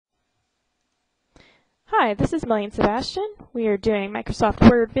Hi, this is Millie and Sebastian. We are doing Microsoft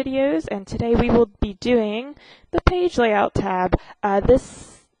Word videos, and today we will be doing the Page Layout tab.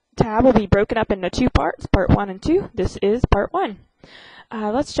 This tab will be broken up into two parts, Part 1 and 2. This is Part 1.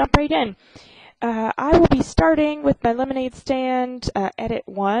 Let's jump right in. I will be starting with my lemonade stand, Edit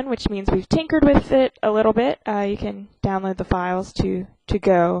 1, which means we've tinkered with it a little bit. You can download the files to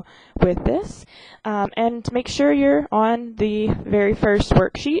go with this. And make sure you're on the very first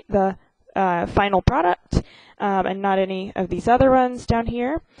worksheet, the final product, and not any of these other ones down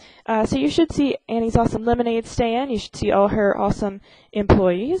here. So you should see Annie's awesome lemonade stand. You should see all her awesome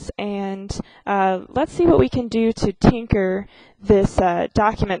employees. And let's see what we can do to tinker this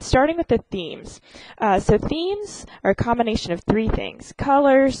document, starting with the themes. So themes are a combination of three things: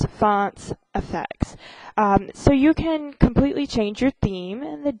 colors, fonts, effects. So you can completely change your theme,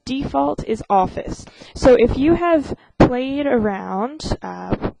 and the default is Office. So if you have played around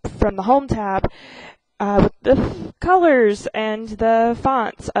from the Home tab with the colors and the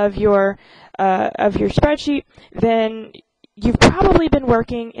fonts of your spreadsheet, then you've probably been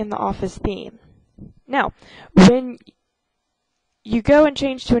working in the Office theme. Now, when you go and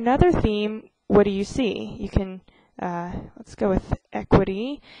change to another theme, what do you see? You can, let's go with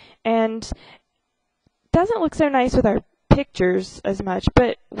Equity, and it doesn't look so nice with our pictures as much,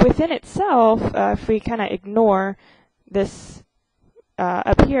 but within itself, if we kind of ignore this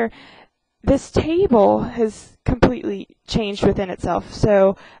up here, this table has completely changed within itself.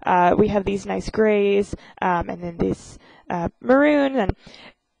 So we have these nice grays, and then this maroon, and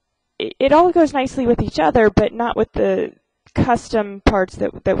it all goes nicely with each other, but not with the custom parts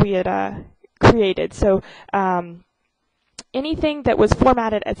that we had created. So anything that was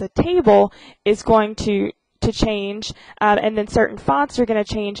formatted as a table is going to change, and then certain fonts are going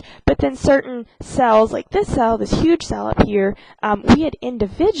to change, but then certain cells, like this cell, this huge cell up here, we had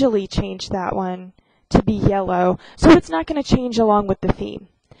individually changed that one to be yellow, so it's not going to change along with the theme.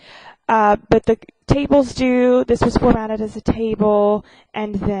 But the tables do. This was formatted as a table,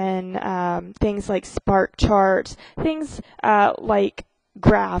 and then things like Spark charts, things like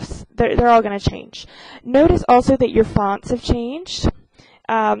graphs, they're all going to change. Notice also that your fonts have changed.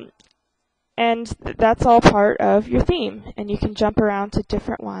 And that's all part of your theme, and you can jump around to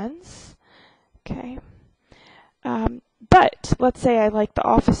different ones. Okay. But let's say I like the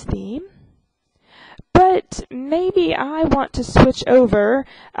Office theme, but maybe I want to switch over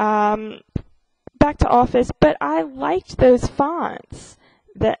back to Office, but I liked those fonts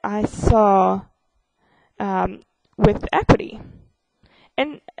that I saw with Equity.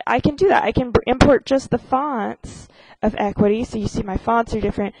 And I can do that. I can import just the fonts of Equity. So you see my fonts are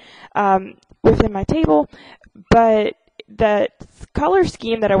different within my table, but that color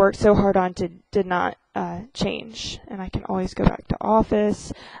scheme that I worked so hard on did not change. And I can always go back to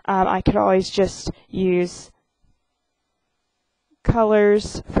Office. I could always just use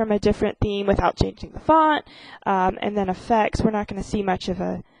colors from a different theme without changing the font. And then effects, we're not going to see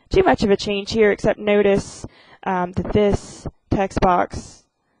too much of a change here, except notice that this text box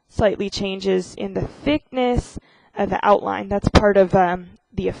slightly changes in the thickness of the outline. That's part of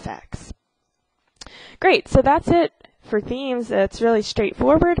the effects. Great, so that's it for themes. It's really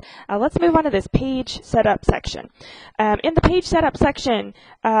straightforward. Let's move on to this page setup section. In the page setup section,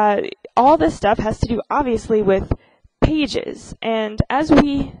 all this stuff has to do obviously with pages. And as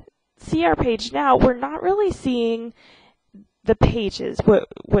we see our page now, we're not really seeing the pages,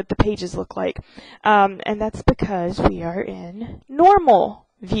 what the pages look like. And that's because we are in normal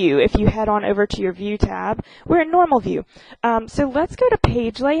view. If you head on over to your view tab, we're in normal view. So let's go to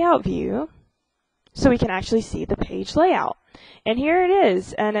page layout view so we can actually see the page layout. And here it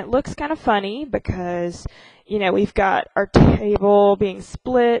is, and it looks kind of funny because, you know, we've got our table being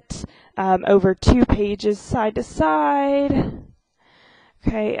split over two pages side to side.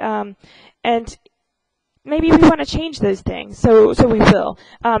 Okay, and maybe we want to change those things, so we will.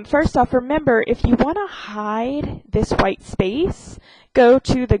 First off, remember, if you want to hide this white space, go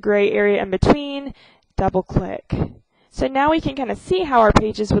to the gray area in between, double click. So now we can kind of see how our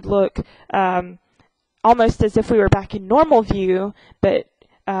pages would look almost as if we were back in normal view, but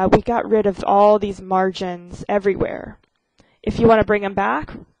we got rid of all these margins everywhere. If you want to bring them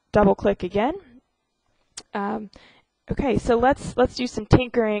back, double click again. Okay, so let's do some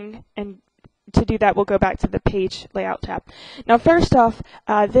tinkering, and to do that, we'll go back to the page layout tab. Now, first off,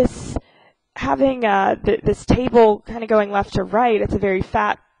 this table kind of going left to right, it's a very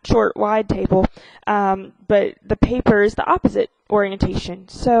fat, short, wide table, but the paper is the opposite orientation.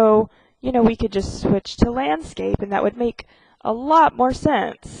 So, you know, we could just switch to landscape, and that would make a lot more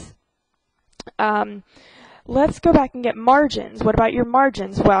sense. Let's go back and get margins. What about your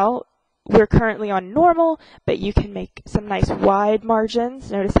margins? Well, we're currently on normal, but you can make some nice wide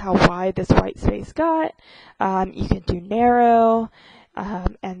margins. Notice how wide this white space got. You can do narrow,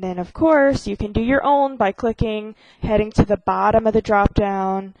 and then of course you can do your own by heading to the bottom of the drop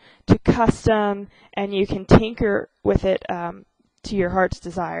down to custom, and you can tinker with it to your heart's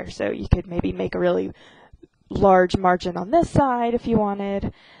desire. So you could maybe make a really large margin on this side if you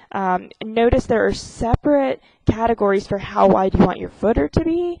wanted. Notice there are separate categories for how wide you want your footer to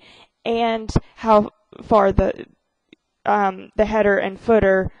be and how far the header and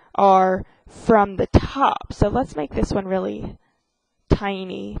footer are from the top. So let's make this one really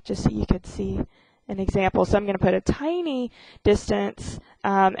tiny just so you could see an example. So I'm going to put a tiny distance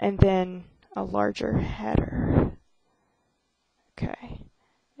and then a larger header. Okay,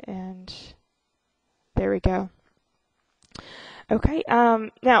 and there we go. Okay,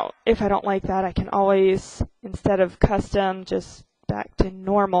 now if I don't like that, I can always, instead of custom, just back to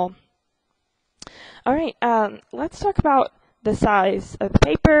normal. All right, let's talk about the size of the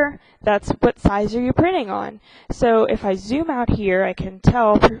paper. That's what size are you printing on. So if I zoom out here, I can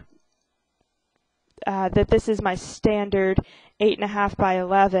tell that this is my standard 8.5 by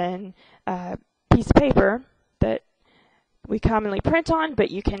 11 piece of paper that we commonly print on, but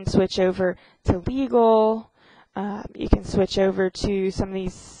you can switch over to legal. You can switch over to some of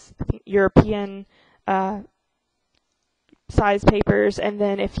these European size papers, and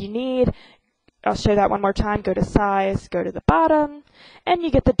then if you need, I'll show that one more time, go to size, go to the bottom, and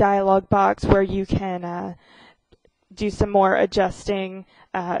you get the dialog box where you can do some more adjusting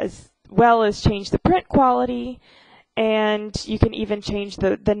as well as change the print quality, and you can even change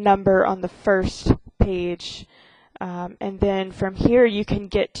the number on the first page. And then from here you can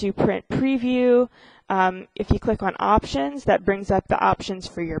get to print preview. If you click on options, that brings up the options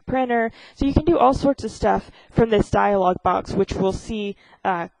for your printer. So you can do all sorts of stuff from this dialog box, which we'll see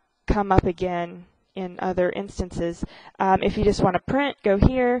come up again in other instances. If you just want to print, go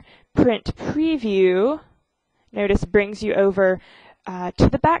here, print preview. Notice brings you over to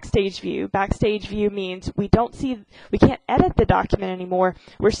the backstage view. Backstage view means we can't edit the document anymore.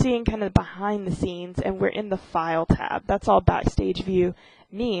 We're seeing kind of behind the scenes, and we're in the file tab. That's all backstage view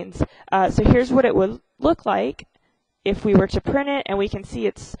means. So here's what it would look like if we were to print it, and we can see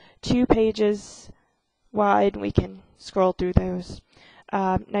it's 2 pages wide, and we can scroll through those.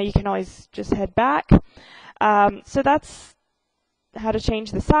 Now you can always just head back. So that's how to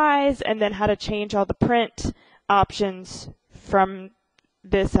change the size, and then how to change all the print options from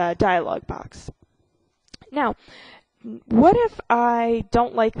this dialog box. Now, what if I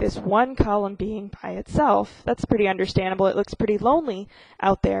don't like this one column being by itself? That's pretty understandable. It looks pretty lonely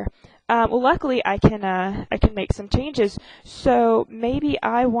out there. Well, luckily I can make some changes. So maybe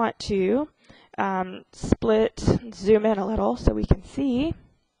I want to zoom in a little so we can see.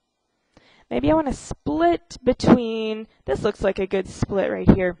 Maybe I want to split between, this looks like a good split right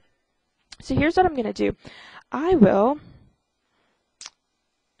here. So here's what I'm going to do. I will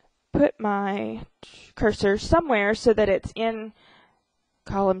put my cursor somewhere so that it's in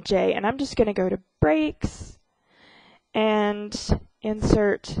column J, and I'm just going to go to breaks and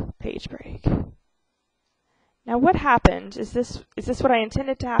insert page break. Now what happened? Is this what I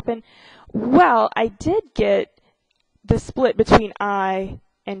intended to happen? Well, I did get the split between I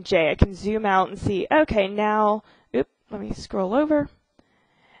and J. I can zoom out and see, okay, now, let me scroll over.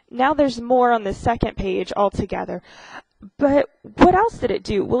 Now there's more on the second page altogether. But what else did it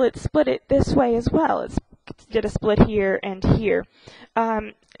do? Well, it split it this way as well. It did a split here and here.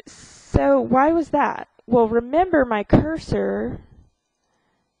 So why was that? Well, remember my cursor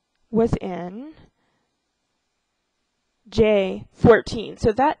was in J14.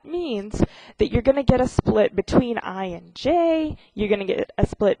 So that means that you're going to get a split between I and J. You're going to get a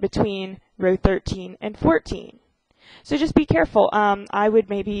split between row 13 and 14. So just be careful. I would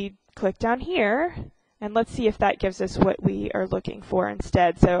maybe click down here, and let's see if that gives us what we are looking for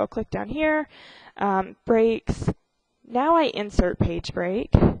instead. So I'll click down here, breaks. Now I insert page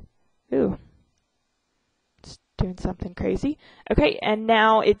break. Ooh, it's doing something crazy. Okay, and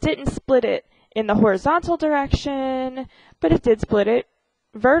now it didn't split it in the horizontal direction, but it did split it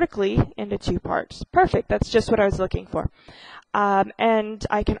vertically into 2 parts. Perfect, that's just what I was looking for. And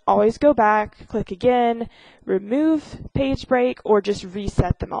I can always go back, click again, remove page break, or just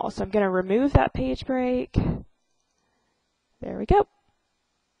reset them all. So I'm going to remove that page break. There we go.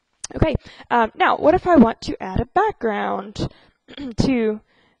 Okay, now what if I want to add a background to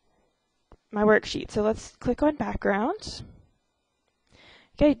my worksheet? So let's click on background.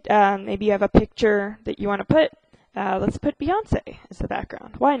 Okay, maybe you have a picture that you want to put. Let's put Beyonce as the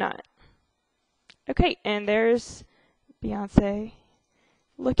background. Why not? Okay, and there's Beyonce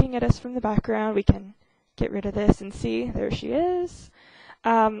looking at us from the background. We can get rid of this and see, there she is.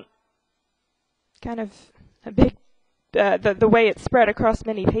 Kind of a big, the way it's spread across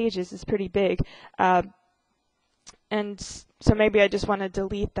many pages is pretty big. And so maybe I just want to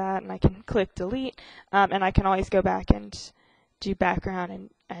delete that, and I can click delete, and I can always go back and do background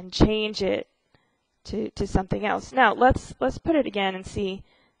and change it to something else. Now let's put it again and see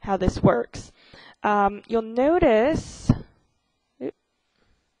how this works. You'll notice, let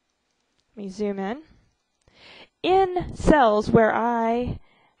me zoom in cells where I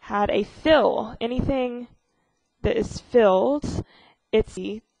had a fill, anything that is filled, it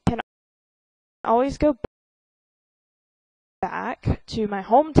can always go back to my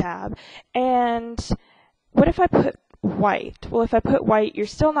home tab. And what if I put white? Well, if I put white, you're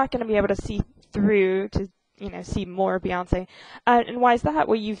still not going to be able to see through to, see more Beyonce. And why is that?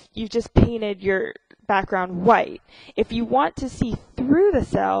 Well, you've just painted your background white. If you want to see through the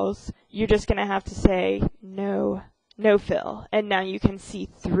cells, you're just going to have to say no fill, and now you can see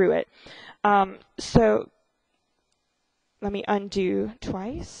through it. So let me undo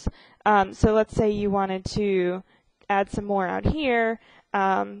twice. So let's say you wanted to add some more out here.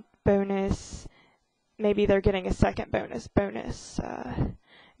 Bonus, maybe they're getting a second bonus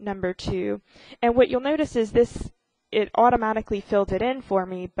number 2. And what you'll notice is it automatically filled it in for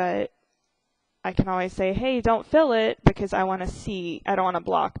me, but I can always say, hey, don't fill it, because I want to see, I don't want to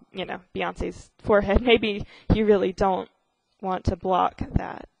block, Beyonce's forehead. Maybe you really don't want to block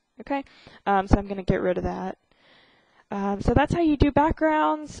that. Okay, so I'm going to get rid of that. So that's how you do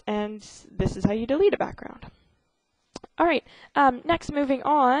backgrounds, and this is how you delete a background. All right, next, moving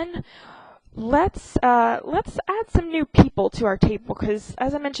on, let's add some new people to our table, because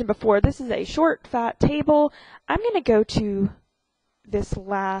as I mentioned before, this is a short, fat table. I'm going to go to this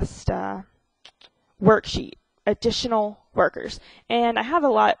last worksheet, additional workers, and I have a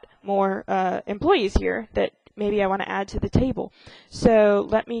lot more employees here that maybe I want to add to the table. So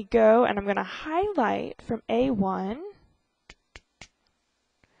let me go, and I'm going to highlight from A1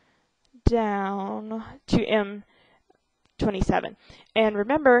 down to M27. And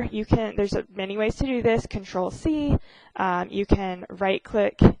remember, there's many ways to do this. Control C, you can right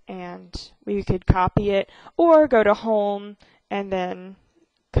click and we could copy it, or go to home and then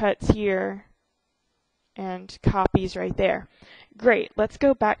cuts here and copies right there. Great, let's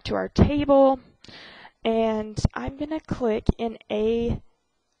go back to our table, and I'm going to click in A18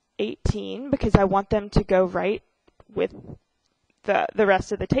 because I want them to go right with the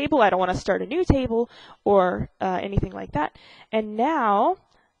rest of the table. I don't want to start a new table or anything like that. And now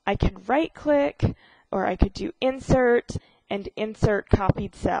I can right click, or I could do insert and insert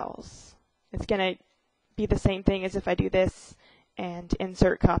copied cells. It's going to be the same thing as if I do this and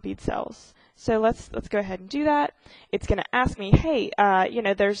insert copied cells. So let's go ahead and do that. It's going to ask me, hey,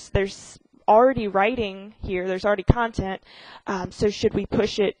 there's already writing here, there's already content, so should we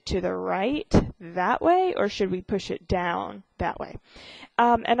push it to the right that way, or should we push it down that way?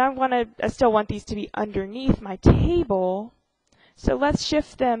 And I still want these to be underneath my table, so let's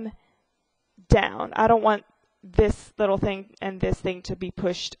shift them down. I don't want this little thing and this thing to be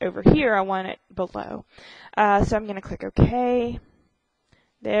pushed over here. I want it below. So I'm going to click OK.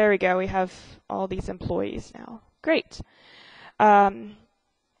 There we go. We have all these employees now. Great.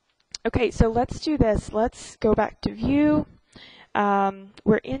 Okay, so let's do this. Let's go back to view.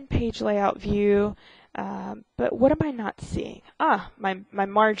 We're in page layout view, but what am I not seeing? My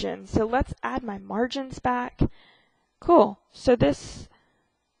margins. So let's add my margins back. Cool. So this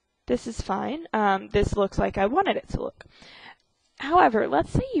is fine. This looks like I wanted it to look. However, let's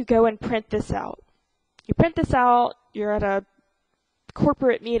say you go and print this out. You print this out, you're at a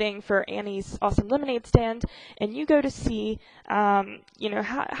corporate meeting for Annie's Awesome Lemonade Stand, and you go to see, how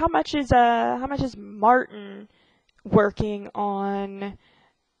much is Martin working on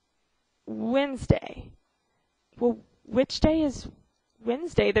Wednesday? Well, which day is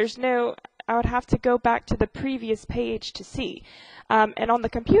Wednesday? I would have to go back to the previous page to see. And on the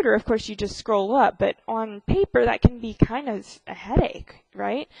computer, of course, you just scroll up, but on paper, that can be kind of a headache,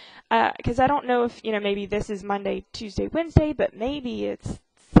 right? Because I don't know if, maybe this is Monday, Tuesday, Wednesday, but maybe it's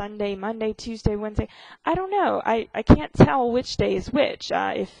Sunday, Monday, Tuesday, Wednesday. I don't know. I can't tell which day is which.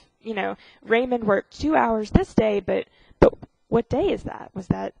 If, Raymond worked 2 hours this day, but what day is that? Was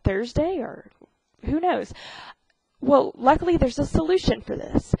that Thursday, or who knows? Well, luckily, there's a solution for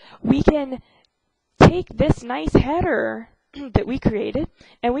this. We can take this nice header that we created,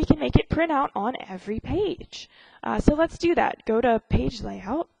 and we can make it print out on every page. So let's do that. Go to page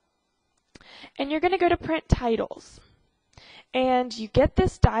layout, and you're going to go to print titles. And you get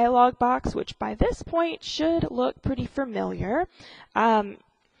this dialog box, which by this point should look pretty familiar. And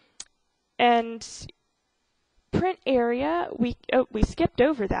print area, we skipped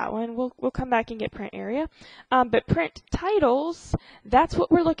over that one. We'll come back and get print area. But print titles, that's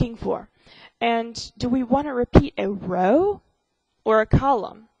what we're looking for. And do we want to repeat a row or a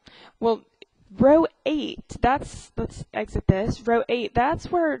column? Well, row 8, let's exit this. Row 8,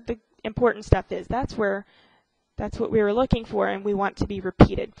 that's where the important stuff is. That's what we were looking for, and we want to be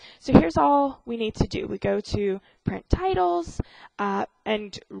repeated. So here's all we need to do. We go to print titles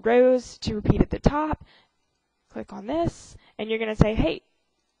and rows to repeat at the top. Click on this, and you're going to say, hey,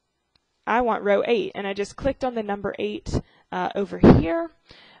 I want row 8, and I just clicked on the number 8 over here.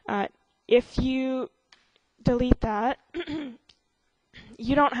 If you delete that,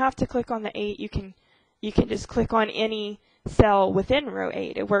 you don't have to click on the 8. You can just click on any cell within row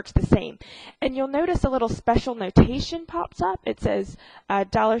 8. It works the same. And you'll notice a little special notation pops up. It says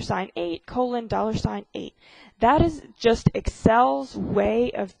 $8:, $8. That is just Excel's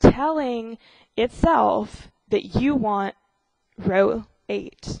way of telling itself that you want row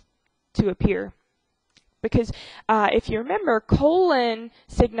 8 to appear. Because if you remember, colon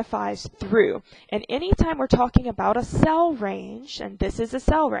signifies through. And anytime we're talking about a cell range, and this is a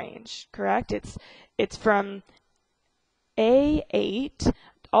cell range, correct? It's from A8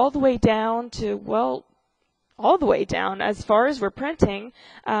 all the way down to, well, all the way down as far as we're printing,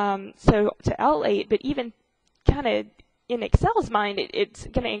 so to L8, but even kind of in Excel's mind, it's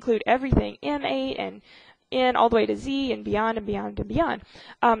going to include everything, M8 and N all the way to Z and beyond and beyond and beyond.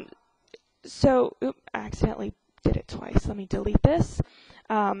 So, I accidentally did it twice. Let me delete this.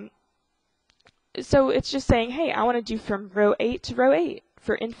 So it's just saying, hey, I want to do from row 8 to row 8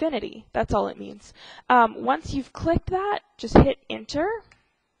 for infinity. That's all it means. Once you've clicked that, just hit enter.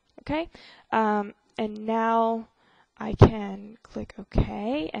 Okay? And now I can click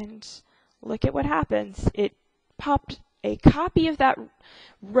OK and look at what happens. It popped a copy of that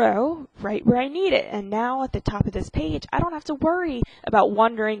row right where I need it. And now at the top of this page, I don't have to worry about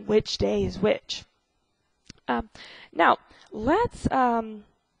wondering which day is which. Now, let's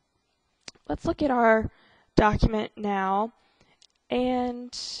look at our document now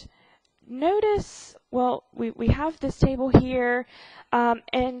and notice, well, we have this table here,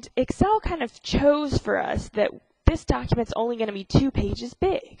 and Excel kind of chose for us that this document's only going to be 2 pages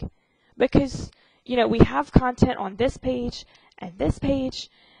big because, you know, we have content on this page and this page.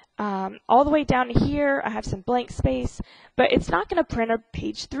 All the way down to here, I have some blank space, but it's not going to print a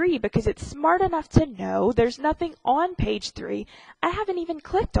page 3 because it's smart enough to know there's nothing on page 3. I haven't even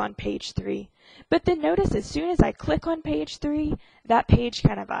clicked on page 3. But then notice as soon as I click on page 3, that page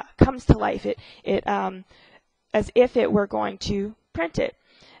kind of comes to life. It as if it were going to print it.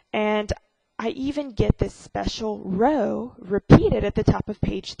 And I even get this special row repeated at the top of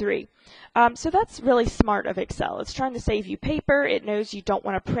page 3. So that's really smart of Excel. It's trying to save you paper. It knows you don't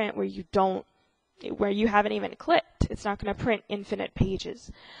want to print where you haven't even clicked. It's not going to print infinite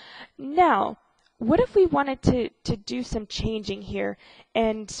pages. Now, what if we wanted to do some changing here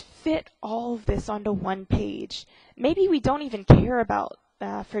and fit all of this onto one page? Maybe we don't even care about,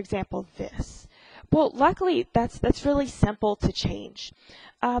 for example, this. Well, luckily, that's really simple to change.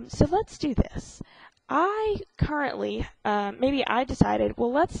 So let's do this. I currently, maybe I decided,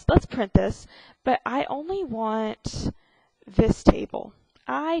 well, let's print this, but I only want this table.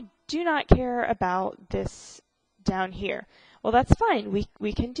 I do not care about this down here. Well, that's fine.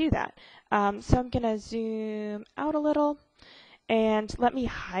 We can do that. So I'm going to zoom out a little, and let me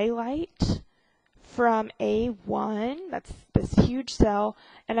highlight from A1, that's this huge cell,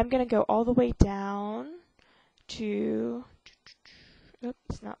 and I'm going to go all the way down to, oops,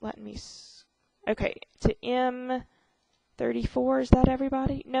 it's not letting me, okay, to M34, is that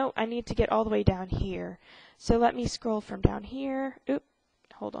everybody? No, I need to get all the way down here. So let me scroll from down here, oops,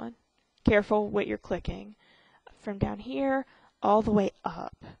 hold on, careful what you're clicking, from down here all the way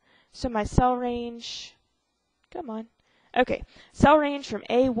up. So my cell range, come on, okay, cell range from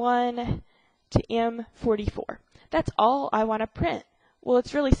A1 to M44. That's all I want to print. Well,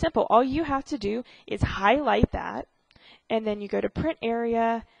 it's really simple. All you have to do is highlight that, and then you go to print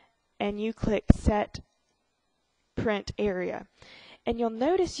area, and you click set print area. And you'll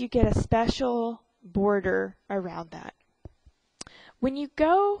notice you get a special border around that. When you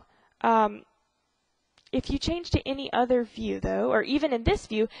go, if you change to any other view, though, or even in this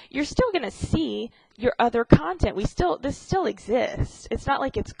view, you're still going to see your other content. This still exists. It's not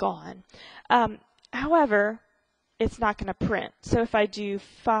like it's gone. However, it's not going to print. So if I do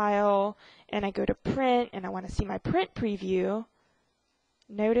File and I go to Print and I want to see my print preview,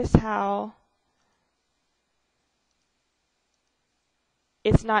 notice how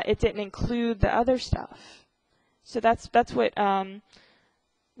it didn't include the other stuff. So that's what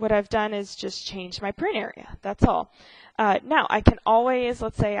I've done is just change my print area. That's all. Now I can always,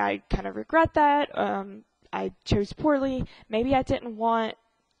 let's say I kind of regret that. I chose poorly. Maybe I didn't want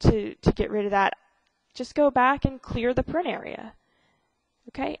to get rid of that. Just go back and clear the print area.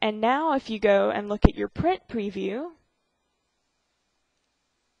 Okay, and now if you go and look at your print preview,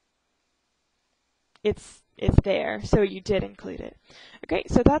 it's there, so you did include it. Okay,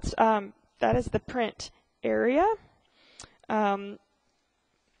 so that is the print area. Now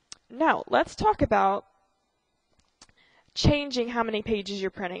let's talk about changing how many pages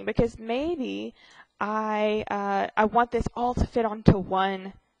you're printing, because maybe I want this all to fit onto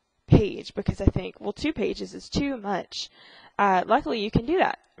one page because I think, well, 2 pages is too much. Luckily, you can do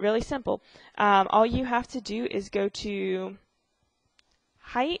that. Really simple. All you have to do is go to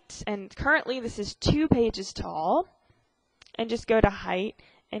height, and currently this is 2 pages tall, and just go to height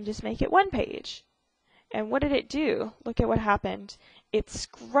and just make it 1 page. And what did it do? Look at what happened. It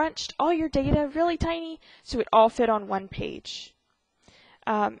scrunched all your data really tiny so it all fit on 1 page.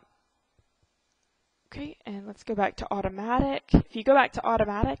 Okay, and let's go back to automatic. If you go back to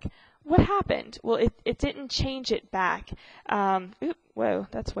automatic, what happened? Well, it didn't change it back. Whoa,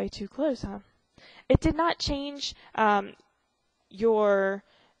 that's way too close, huh? It did not change your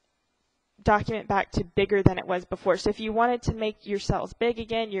document back to bigger than it was before. So if you wanted to make your cells big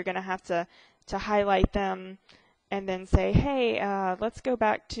again, you're going to have to highlight them and then say, hey, let's go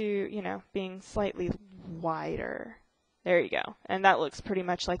back to, being slightly wider. There you go. And that looks pretty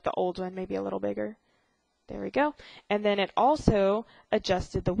much like the old one, maybe a little bigger. There we go. And then it also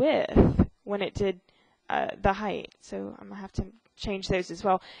adjusted the width when it did the height. So I'm going to have to change those as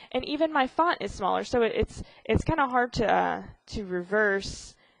well. And even my font is smaller, so it's kind of hard to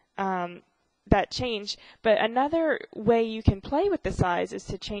reverse that change. But another way you can play with the size is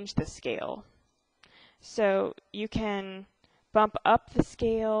to change the scale. So you can bump up the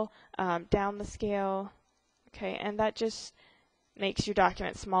scale, down the scale, okay, and that just makes your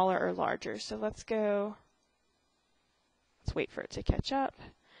document smaller or larger. So let's wait for it to catch up.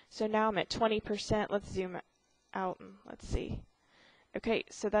 So now I'm at 20%. Let's zoom out and let's see. Okay,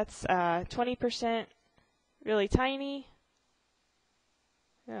 so that's 20%, really tiny.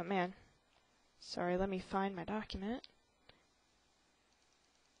 Oh man, sorry, let me find my document.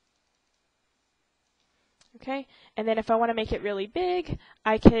 Okay, and then if I want to make it really big,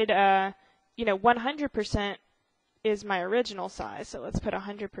 I could, 100% is my original size, so let's put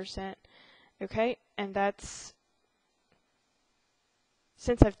 100%. Okay, and that's,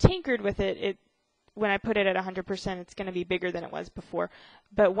 since I've tinkered with it, when I put it at 100%, it's going to be bigger than it was before.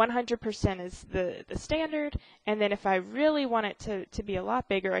 But 100% is the standard, and then if I really want it to be a lot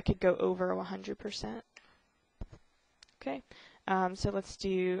bigger, I could go over 100%. Okay, so let's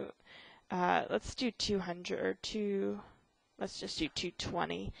do 200 or let's just do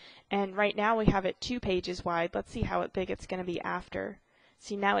 220. And right now we have it 2 pages wide. Let's see how big it's going to be after.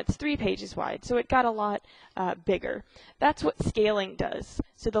 See, now it's 3 pages wide, so it got a lot bigger. That's what scaling does.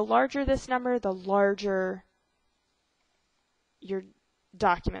 So the larger this number, the larger your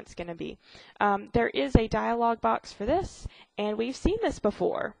document's going to be. There is a dialog box for this, and we've seen this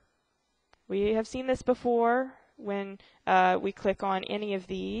before. We have seen this before when we click on any of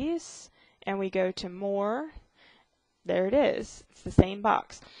these and we go to more. There it is. It's the same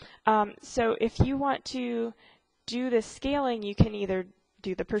box. So if you want to do this scaling, you can either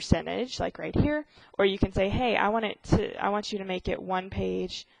do the percentage, like right here, or you can say, hey, I want you to make it 1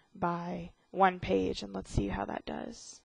 page by 1 page, and let's see how that does.